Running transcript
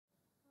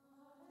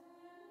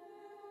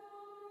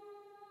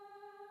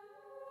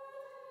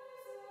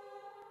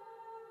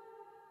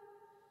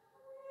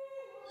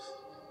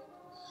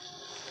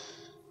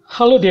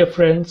Hello, dear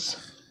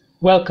friends.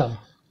 Welcome.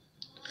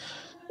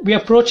 We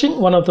are approaching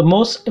one of the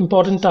most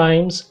important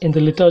times in the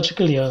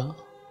liturgical year,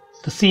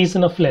 the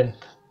season of Lent.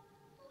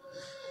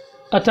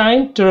 A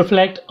time to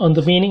reflect on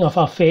the meaning of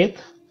our faith,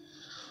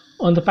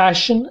 on the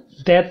passion,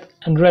 death,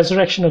 and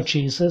resurrection of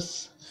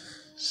Jesus,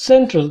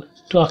 central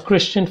to our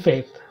Christian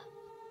faith.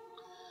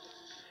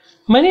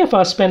 Many of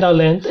us spend our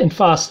Lent in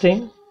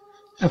fasting,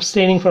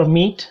 abstaining from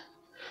meat,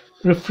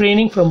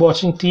 refraining from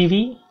watching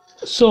TV,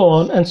 so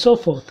on and so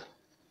forth.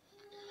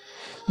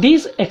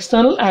 These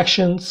external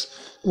actions,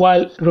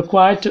 while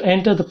required to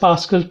enter the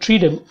Paschal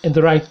Triduum in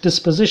the right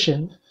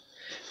disposition,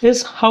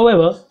 is,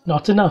 however,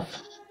 not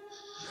enough.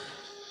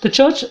 The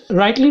Church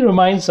rightly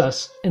reminds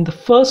us in the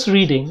first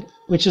reading,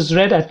 which is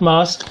read at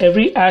Mass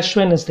every Ash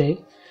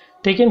Wednesday,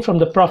 taken from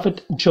the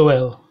prophet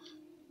Joel.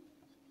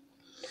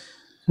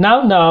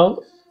 Now,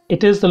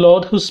 it is the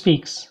Lord who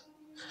speaks.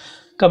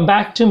 Come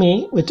back to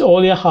me with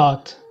all your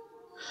heart,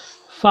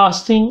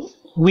 fasting,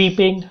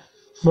 weeping,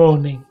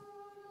 mourning.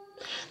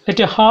 Let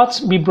your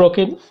hearts be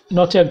broken,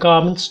 not your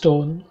garments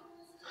torn.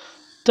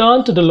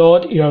 Turn to the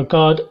Lord your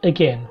God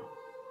again.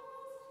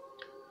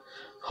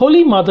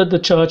 Holy Mother the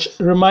Church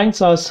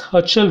reminds us,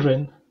 her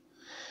children,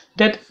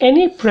 that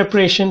any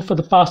preparation for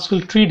the Paschal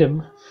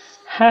Triduum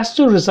has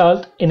to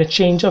result in a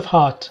change of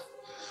heart,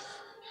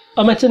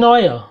 a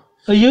metanoia,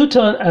 a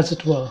U-turn as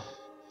it were.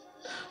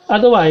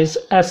 Otherwise,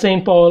 as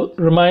St. Paul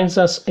reminds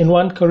us in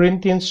 1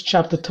 Corinthians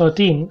chapter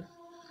 13,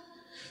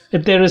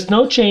 if there is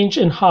no change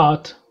in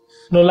heart,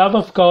 no love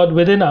of God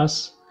within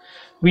us,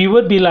 we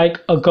would be like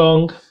a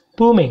gong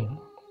booming.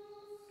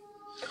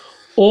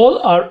 All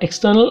our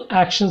external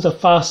actions of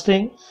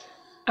fasting,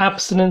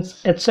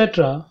 abstinence,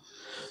 etc.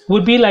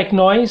 would be like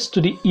noise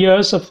to the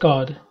ears of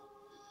God,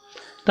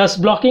 thus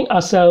blocking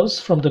ourselves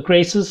from the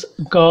graces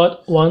God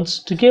wants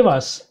to give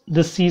us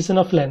this season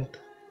of Lent.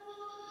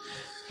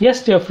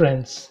 Yes, dear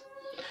friends,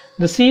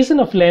 the season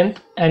of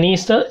Lent and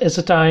Easter is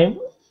a time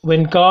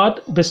when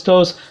God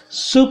bestows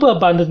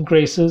superabundant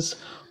graces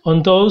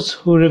on those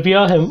who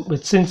revere Him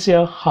with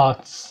sincere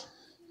hearts.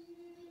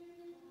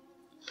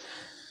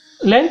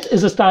 Lent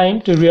is a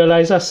time to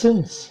realize our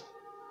sins.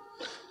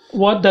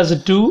 What does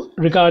it do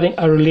regarding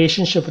our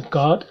relationship with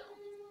God?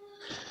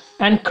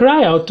 And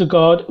cry out to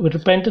God with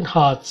repentant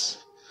hearts,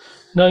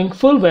 knowing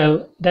full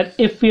well that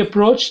if we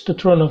approach the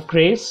throne of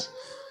grace,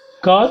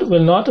 God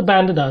will not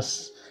abandon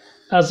us,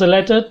 as the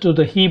letter to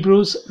the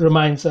Hebrews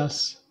reminds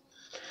us.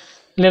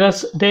 Let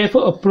us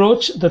therefore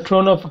approach the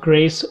throne of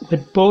grace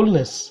with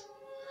boldness,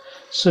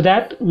 so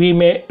that we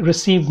may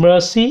receive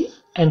mercy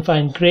and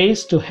find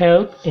grace to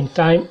help in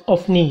time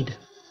of need.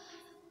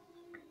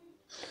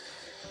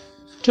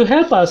 To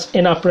help us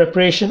in our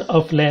preparation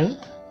of Lent,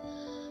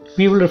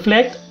 we will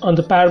reflect on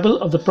the parable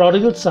of the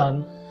prodigal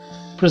son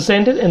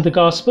presented in the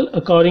Gospel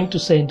according to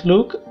St.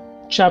 Luke,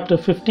 chapter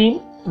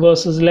 15,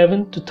 verses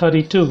 11 to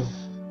 32.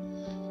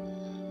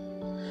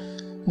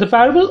 The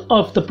parable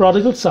of the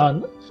prodigal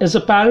son is a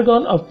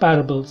paragon of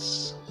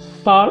parables,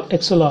 par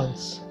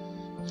excellence.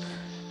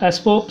 As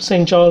Pope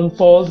St. John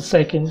Paul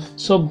II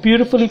so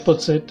beautifully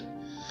puts it,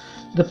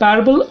 the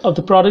parable of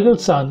the prodigal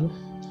son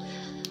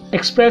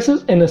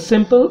expresses in a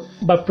simple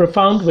but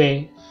profound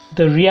way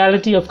the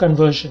reality of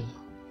conversion.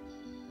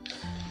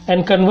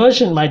 And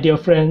conversion, my dear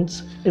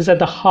friends, is at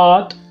the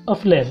heart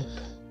of Lent.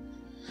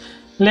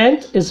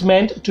 Lent is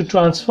meant to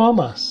transform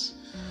us,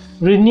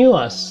 renew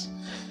us,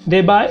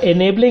 thereby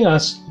enabling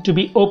us to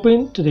be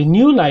open to the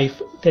new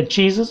life that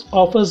Jesus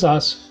offers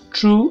us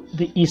through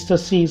the Easter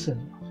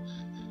season.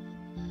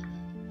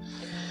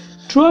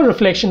 Through our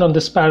reflection on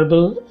this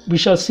parable, we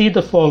shall see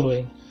the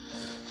following.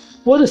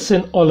 What is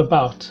sin all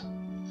about?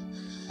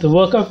 The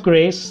work of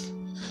grace,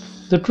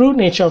 the true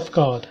nature of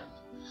God.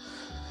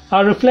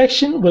 Our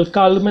reflection will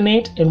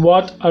culminate in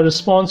what our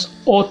response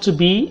ought to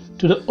be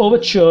to the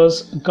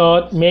overtures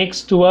God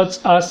makes towards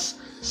us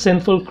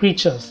sinful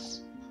creatures.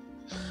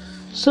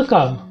 So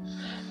come,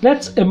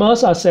 let's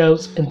immerse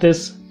ourselves in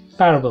this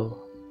parable.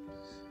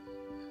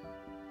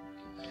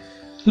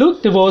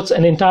 Luke devotes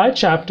an entire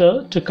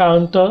chapter to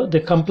counter the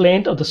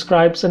complaint of the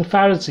scribes and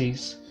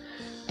Pharisees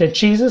that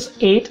Jesus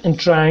ate and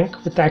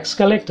drank with tax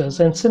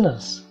collectors and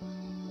sinners.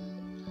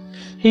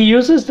 He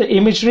uses the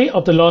imagery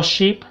of the lost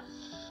sheep,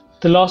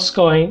 the lost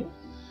coin,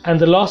 and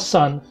the lost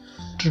son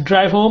to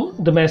drive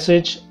home the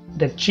message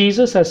that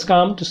Jesus has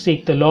come to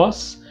seek the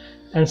lost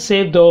and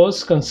save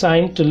those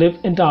consigned to live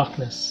in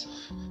darkness.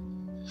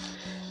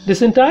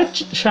 This entire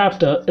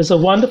chapter is a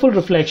wonderful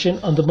reflection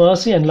on the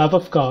mercy and love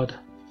of God.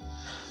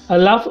 A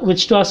love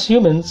which to us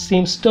humans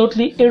seems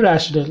totally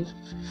irrational,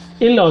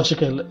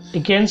 illogical,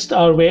 against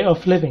our way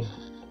of living.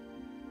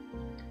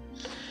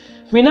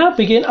 We now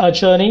begin our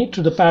journey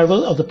through the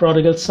parable of the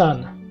prodigal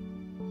son.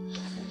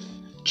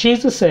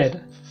 Jesus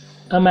said,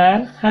 "A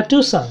man had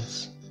 2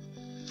 sons."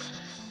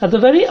 At the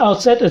very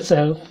outset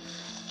itself,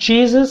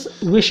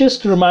 Jesus wishes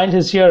to remind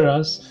his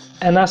hearers,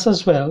 and us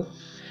as well,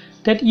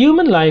 that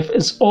human life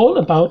is all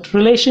about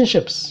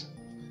relationships.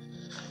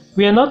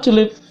 We are not to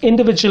live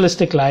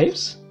individualistic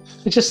lives,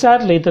 which is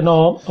sadly the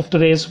norm of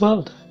today's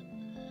world.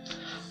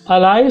 Our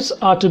lives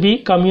are to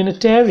be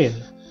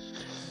communitarian,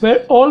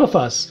 where all of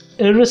us,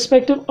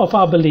 irrespective of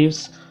our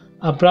beliefs,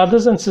 are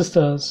brothers and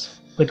sisters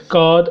with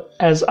God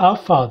as our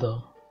Father.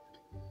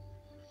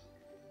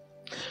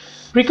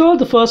 Recall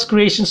the first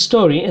creation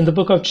story in the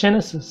book of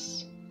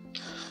Genesis.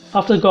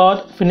 After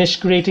God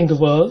finished creating the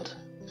world,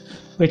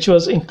 which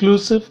was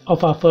inclusive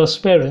of our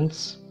first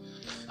parents,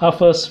 our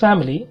first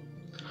family,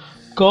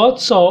 God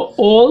saw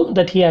all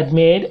that He had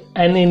made,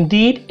 and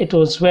indeed it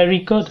was very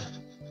good.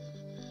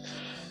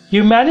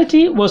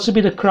 Humanity was to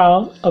be the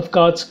crown of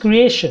God's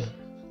creation.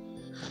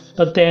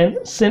 But then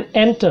sin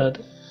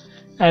entered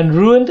and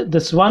ruined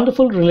this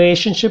wonderful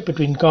relationship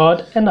between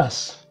God and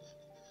us.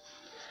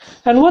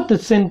 And what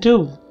did sin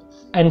do,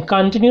 and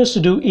continues to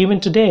do even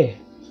today?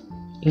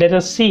 Let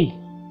us see.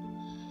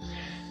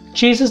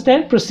 Jesus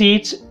then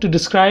proceeds to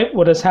describe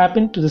what has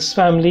happened to this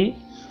family,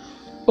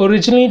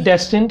 originally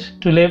destined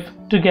to live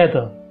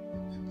together.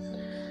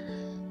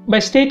 By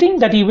stating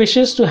that he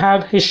wishes to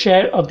have his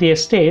share of the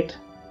estate,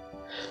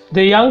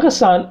 the younger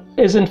son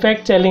is in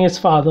fact telling his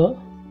father,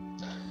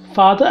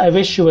 "Father, I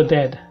wish you were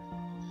dead."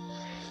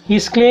 He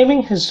is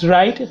claiming his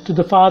right to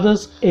the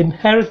father's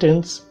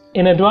inheritance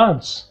in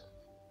advance.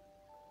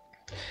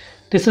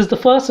 This is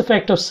the first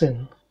effect of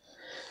sin.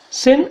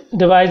 Sin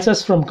divides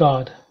us from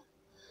God.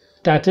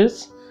 That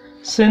is,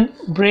 sin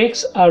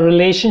breaks our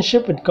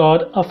relationship with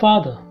God our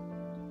Father.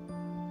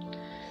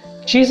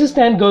 Jesus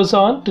then goes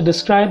on to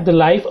describe the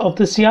life of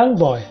this young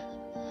boy.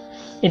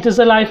 It is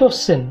a life of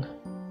sin.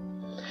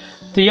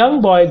 The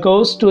young boy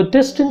goes to a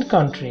distant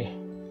country.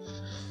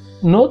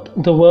 Note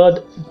the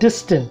word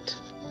distant.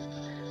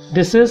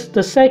 This is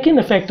the second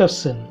effect of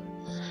sin.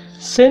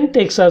 Sin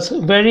takes us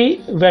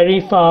very,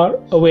 very far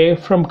away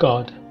from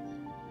God.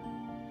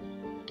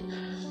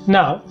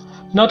 Now,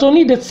 not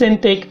only did sin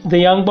take the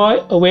young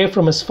boy away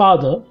from his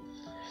father,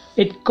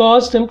 it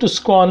caused him to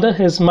squander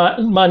his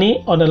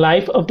money on a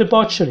life of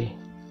debauchery.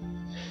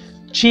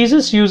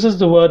 Jesus uses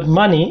the word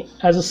money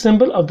as a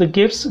symbol of the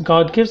gifts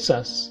God gives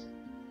us.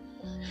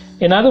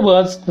 In other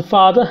words, the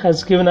Father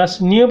has given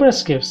us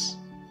numerous gifts,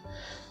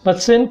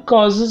 but sin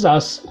causes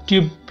us to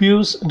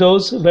abuse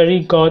those very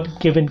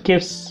God-given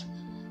gifts,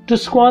 to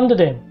squander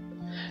them,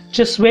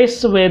 just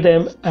waste away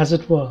them as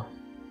it were.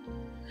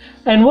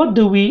 And what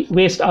do we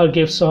waste our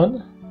gifts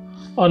on?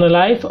 On a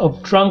life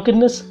of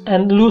drunkenness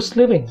and loose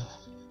living.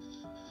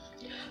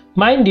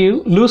 Mind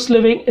you, loose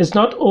living is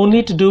not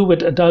only to do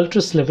with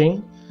adulterous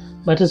living,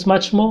 but is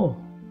much more.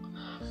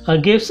 Our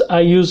gifts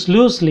are used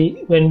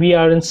loosely when we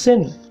are in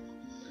sin.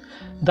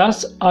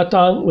 Thus, our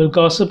tongue will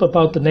gossip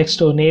about the next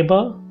door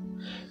neighbor.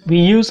 We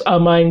use our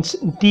minds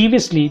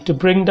deviously to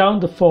bring down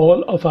the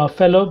fall of our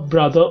fellow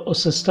brother or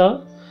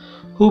sister,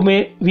 who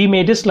we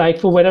may dislike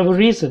for whatever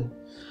reason.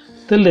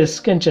 The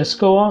list can just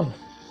go on.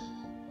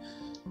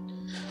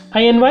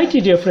 I invite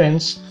you, dear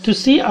friends, to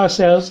see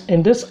ourselves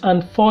in this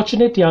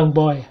unfortunate young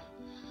boy.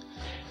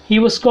 He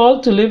was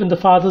called to live in the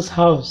Father's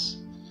house,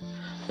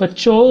 but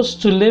chose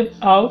to live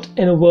out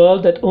in a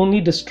world that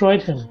only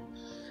destroyed him.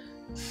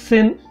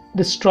 Sin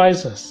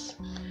destroys us.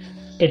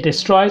 It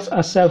destroys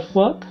our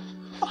self-worth,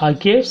 our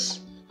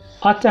gifts,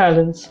 our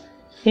talents,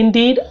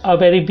 indeed our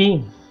very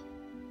being.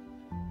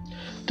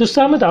 To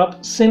sum it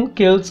up, sin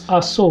kills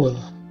our soul.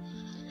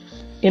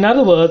 In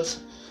other words,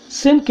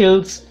 sin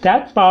kills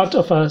that part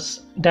of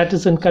us that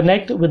is in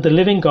connect with the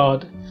living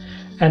God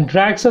and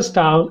drags us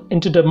down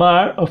into the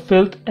mire of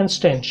filth and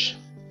stench.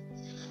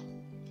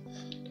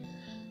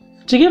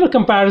 To give a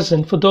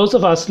comparison for those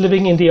of us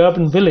living in the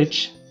urban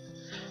village,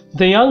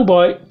 the young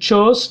boy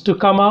chose to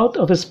come out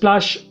of his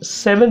plush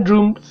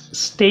 7-room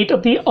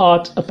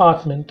state-of-the-art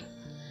apartment,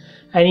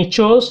 and he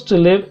chose to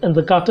live in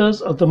the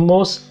gutters of the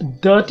most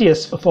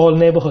dirtiest of all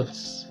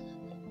neighborhoods.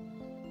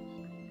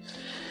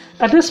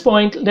 At this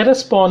point, let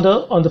us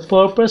ponder on the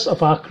purpose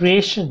of our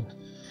creation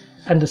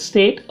and the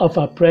state of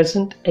our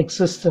present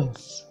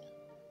existence.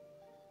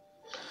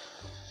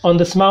 On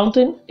this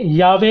mountain,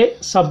 Yahweh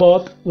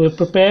Sabaoth will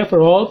prepare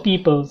for all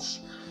peoples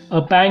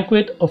a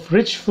banquet of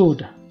rich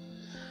food,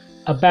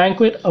 a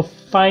banquet of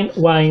fine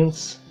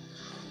wines,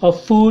 of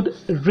food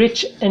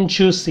rich and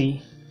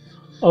juicy,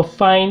 of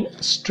fine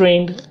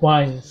strained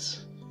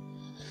wines.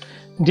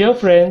 Dear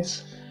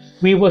friends,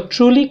 we were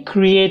truly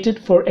created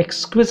for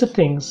exquisite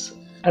things,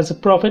 as the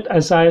prophet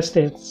Isaiah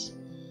states.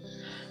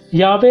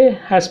 Yahweh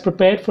has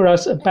prepared for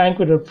us a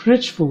banquet of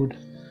rich food,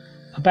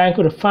 a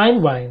banquet of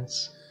fine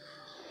wines,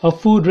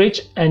 of food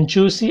rich and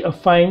juicy, of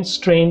fine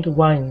strained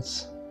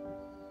wines.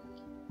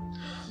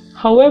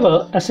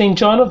 However, as St.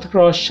 John of the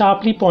Cross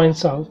sharply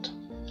points out,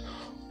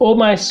 O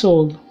my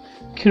soul,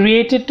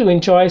 created to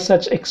enjoy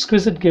such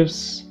exquisite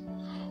gifts,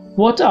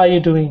 what are you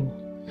doing?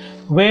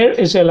 Where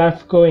is your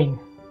life going?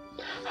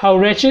 How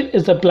wretched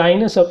is the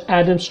blindness of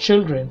Adam's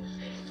children,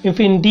 if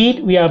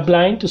indeed we are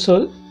blind to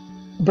so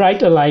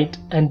bright a light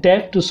and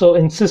deaf to so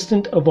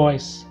insistent a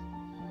voice.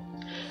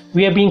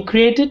 We are being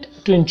created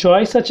to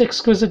enjoy such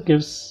exquisite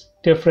gifts,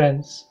 dear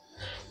friends,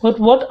 but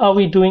what are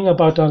we doing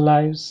about our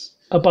lives,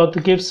 about the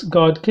gifts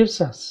God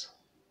gives us?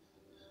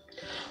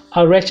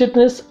 Our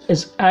wretchedness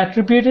is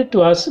attributed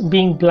to us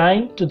being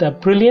blind to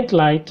that brilliant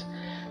light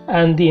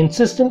and the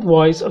insistent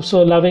voice of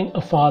so loving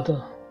a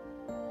Father.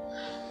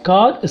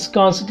 God is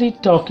constantly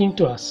talking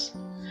to us,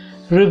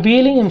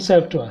 revealing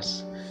Himself to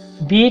us,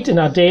 be it in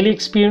our daily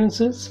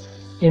experiences,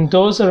 in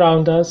those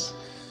around us,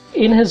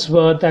 in His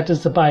Word, that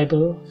is the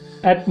Bible,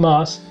 at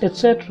Mass,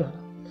 etc.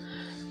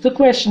 The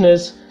question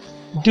is,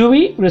 do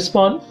we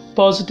respond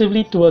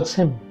positively towards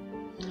Him?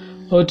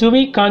 Or do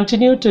we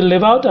continue to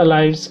live out our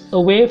lives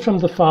away from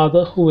the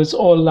Father who is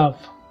all love?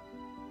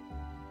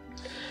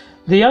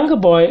 The younger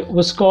boy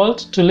was called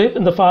to live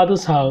in the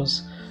Father's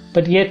house,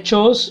 but yet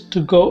chose to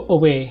go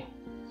away.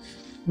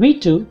 We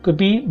too could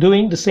be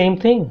doing the same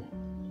thing.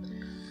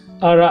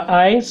 Are our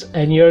eyes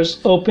and ears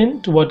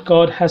open to what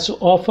God has to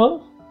offer?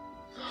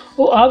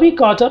 Or are we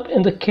caught up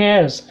in the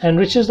cares and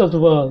riches of the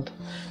world,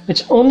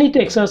 which only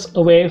takes us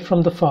away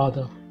from the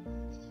Father?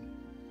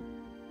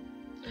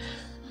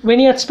 When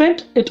he had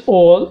spent it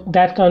all,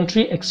 that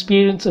country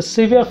experienced a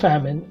severe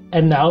famine,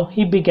 and now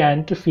he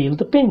began to feel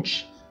the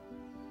pinch.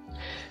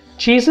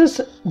 Jesus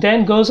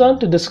then goes on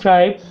to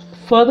describe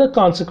further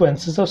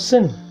consequences of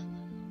sin.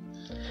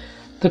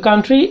 The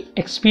country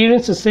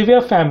experienced a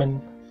severe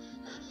famine,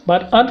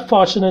 but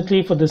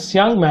unfortunately for this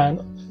young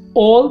man,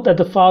 all that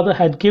the Father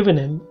had given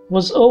him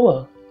was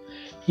over.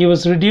 He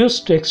was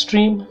reduced to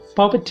extreme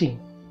poverty.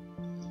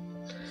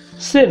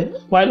 Sin,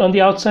 while on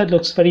the outside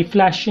looks very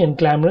flashy and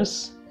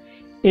glamorous,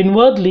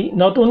 inwardly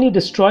not only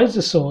destroys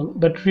the soul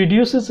but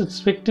reduces its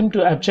victim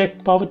to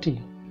abject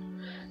poverty.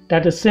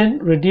 That is, sin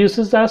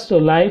reduces us to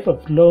a life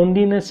of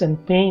loneliness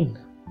and pain.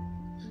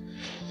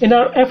 In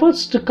our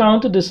efforts to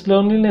counter this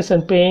loneliness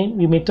and pain,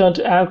 we may turn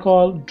to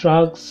alcohol,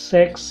 drugs,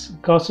 sex,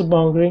 gossip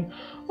mongering,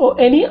 or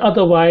any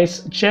other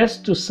vice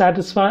just to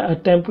satisfy our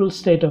temporal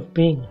state of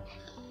being.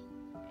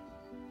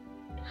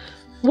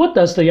 What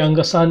does the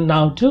younger son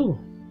now do?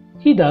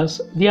 He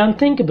does the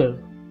unthinkable.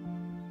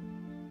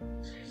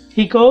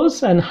 He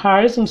goes and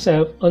hires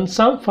himself on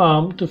some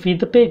farm to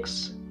feed the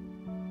pigs.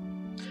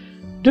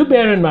 Do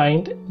bear in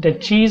mind that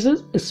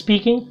Jesus is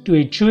speaking to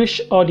a Jewish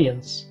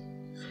audience.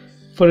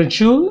 For a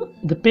Jew,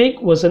 the pig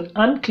was an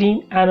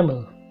unclean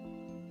animal.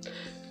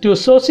 To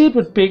associate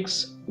with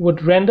pigs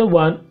would render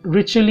one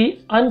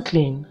ritually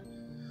unclean,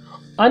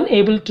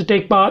 unable to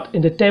take part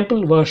in the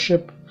temple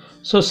worship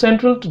so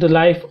central to the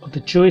life of the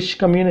Jewish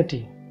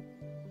community.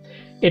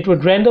 It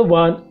would render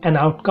one an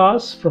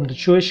outcast from the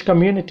Jewish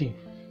community.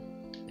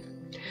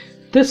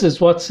 This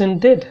is what sin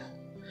did.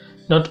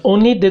 Not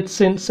only did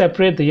sin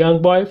separate the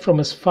young boy from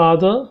his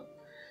father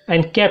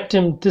and kept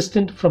him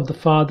distant from the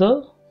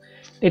Father,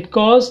 it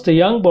caused the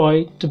young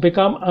boy to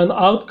become an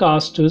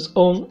outcast to his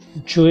own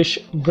Jewish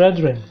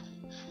brethren.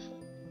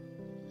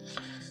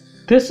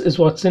 This is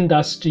what sin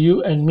does to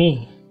you and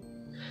me.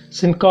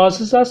 Sin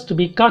causes us to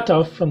be cut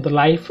off from the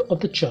life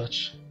of the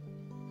church.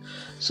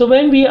 So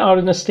when we are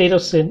in a state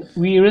of sin,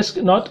 we risk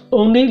not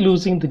only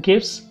losing the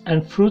gifts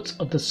and fruits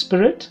of the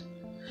Spirit,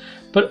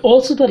 but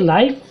also the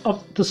life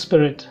of the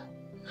Spirit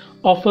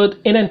offered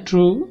in and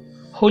through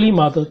Holy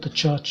Mother, the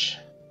Church.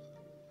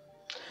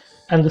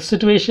 And the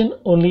situation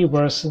only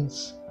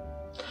worsens.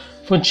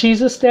 For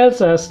Jesus tells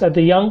us that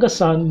the younger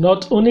son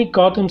not only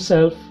got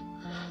himself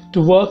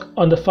to work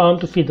on the farm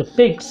to feed the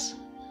pigs,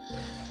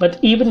 but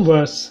even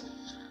worse,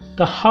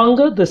 the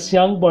hunger this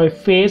young boy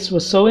faced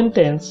was so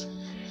intense,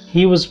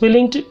 he was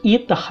willing to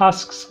eat the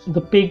husks the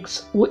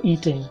pigs were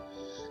eating,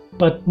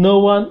 but no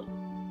one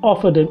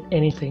offered him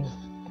anything.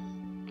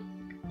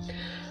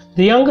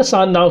 The younger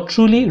son now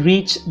truly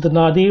reached the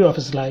nadir of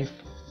his life.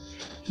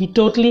 He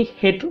totally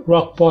hit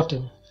rock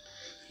bottom.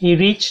 He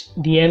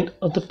reached the end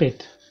of the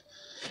pit.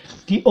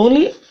 The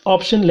only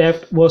option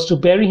left was to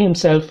bury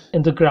himself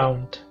in the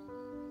ground.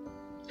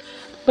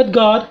 But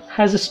God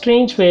has a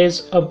strange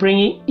ways of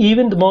bringing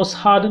even the most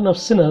hardened of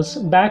sinners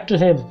back to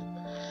Him.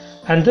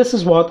 And this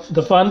is what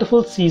the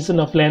wonderful season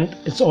of Lent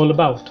is all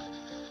about.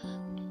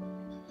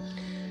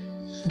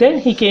 Then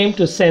he came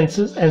to his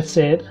senses and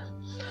said,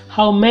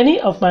 "How many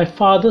of my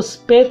father's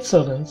paid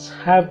servants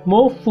have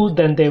more food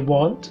than they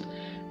want,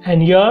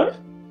 and here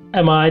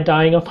am I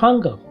dying of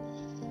hunger?"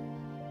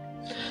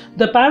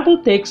 The parable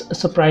takes a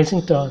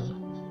surprising turn.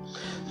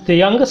 The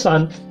younger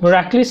son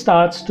miraculously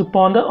starts to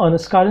ponder on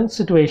his current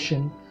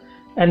situation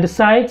and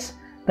decides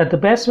that the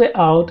best way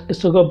out is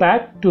to go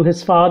back to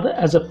his father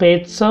as a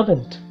paid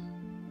servant.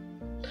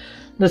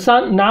 The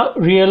son now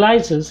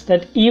realizes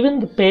that even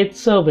the paid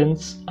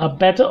servants are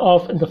better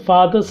off in the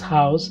Father's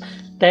house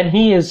than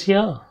he is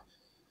here.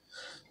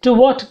 To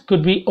what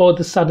could we owe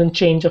this sudden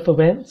change of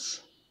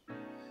events?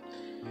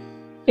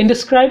 In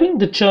describing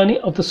the journey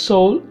of the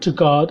soul to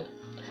God,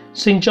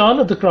 St. John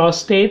of the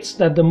Cross states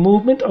that the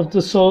movement of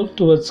the soul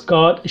towards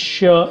God is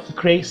sheer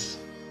grace.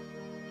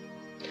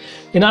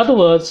 In other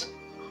words,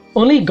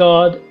 only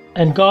God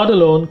and God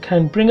alone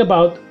can bring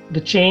about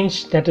the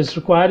change that is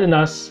required in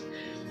us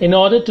in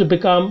order to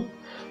become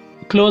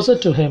closer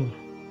to Him.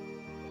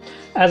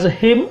 As a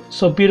hymn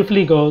so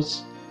beautifully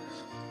goes,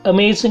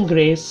 "Amazing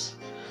grace,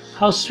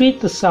 how sweet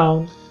the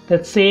sound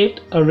that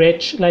saved a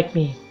wretch like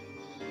me."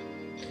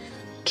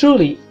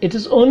 Truly, it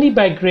is only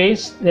by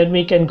grace that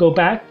we can go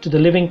back to the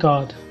living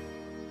God.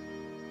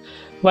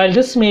 While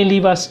this may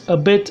leave us a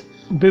bit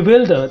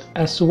bewildered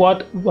as to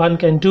what one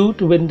can do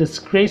to win this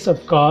grace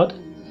of God,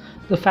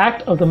 the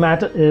fact of the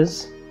matter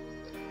is,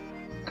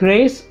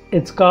 grace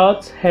is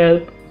God's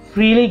help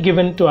freely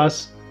given to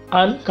us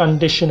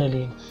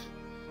unconditionally.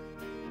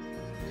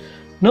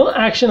 No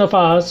action of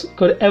ours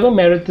could ever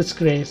merit this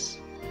grace.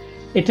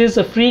 It is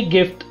a free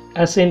gift,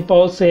 as St.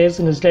 Paul says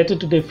in his letter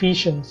to the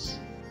Ephesians.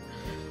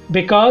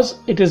 Because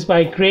it is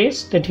by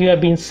grace that you have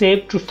been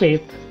saved through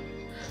faith,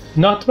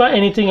 not by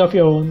anything of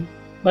your own,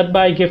 but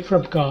by a gift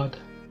from God,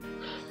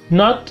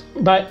 not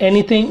by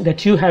anything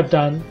that you have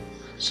done,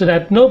 so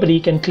that nobody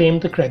can claim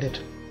the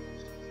credit.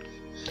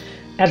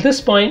 At this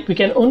point, we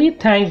can only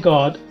thank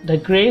God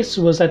that grace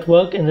was at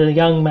work in the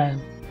young man.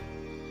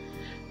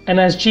 And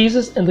as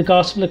Jesus in the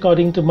Gospel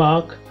according to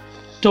Mark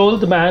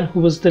told the man who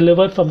was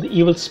delivered from the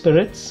evil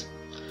spirits,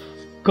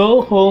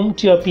 "Go home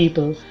to your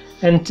people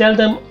and tell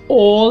them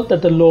all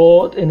that the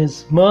Lord in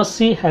His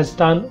mercy has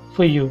done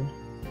for you."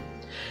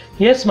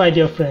 Yes, my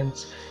dear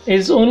friends, it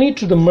is only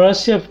through the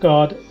mercy of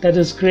God that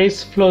His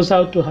grace flows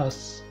out to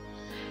us.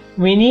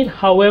 We need,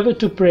 however,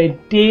 to pray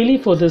daily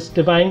for this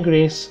divine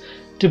grace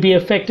to be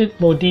affected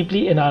more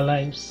deeply in our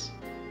lives.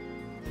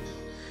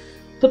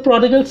 The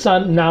prodigal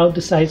son now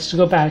decides to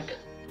go back.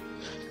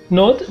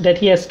 Note that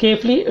he has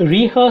carefully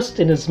rehearsed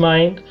in his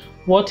mind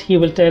what he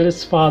will tell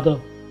his father.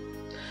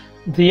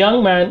 The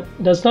young man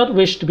does not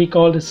wish to be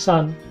called his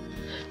son,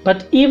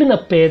 but even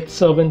a paid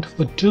servant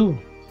would do.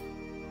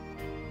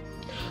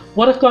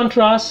 What a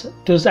contrast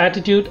to his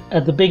attitude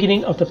at the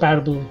beginning of the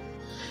parable,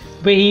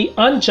 where he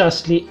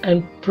unjustly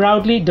and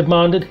proudly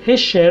demanded his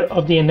share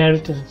of the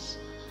inheritance,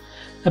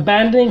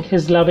 abandoning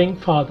his loving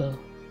father.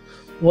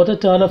 What a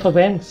turn of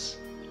events!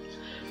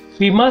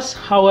 We must,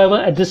 however,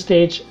 at this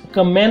stage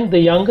commend the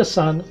younger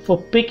son for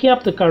picking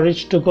up the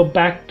courage to go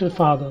back to the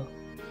father.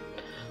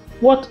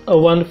 What a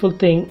wonderful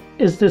thing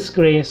is this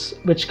grace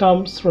which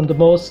comes from the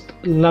most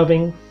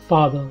loving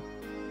Father.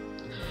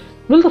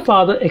 Will the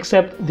father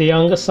accept the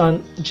younger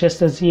son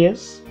just as he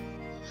is?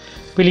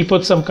 Will he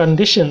put some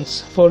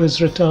conditions for his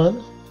return?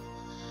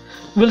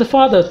 Will the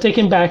father take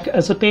him back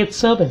as a paid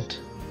servant?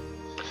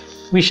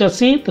 We shall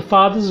see the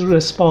father's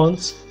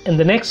response in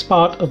the next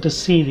part of this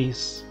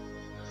series.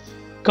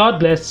 God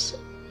bless.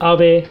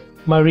 Ave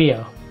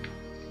Maria.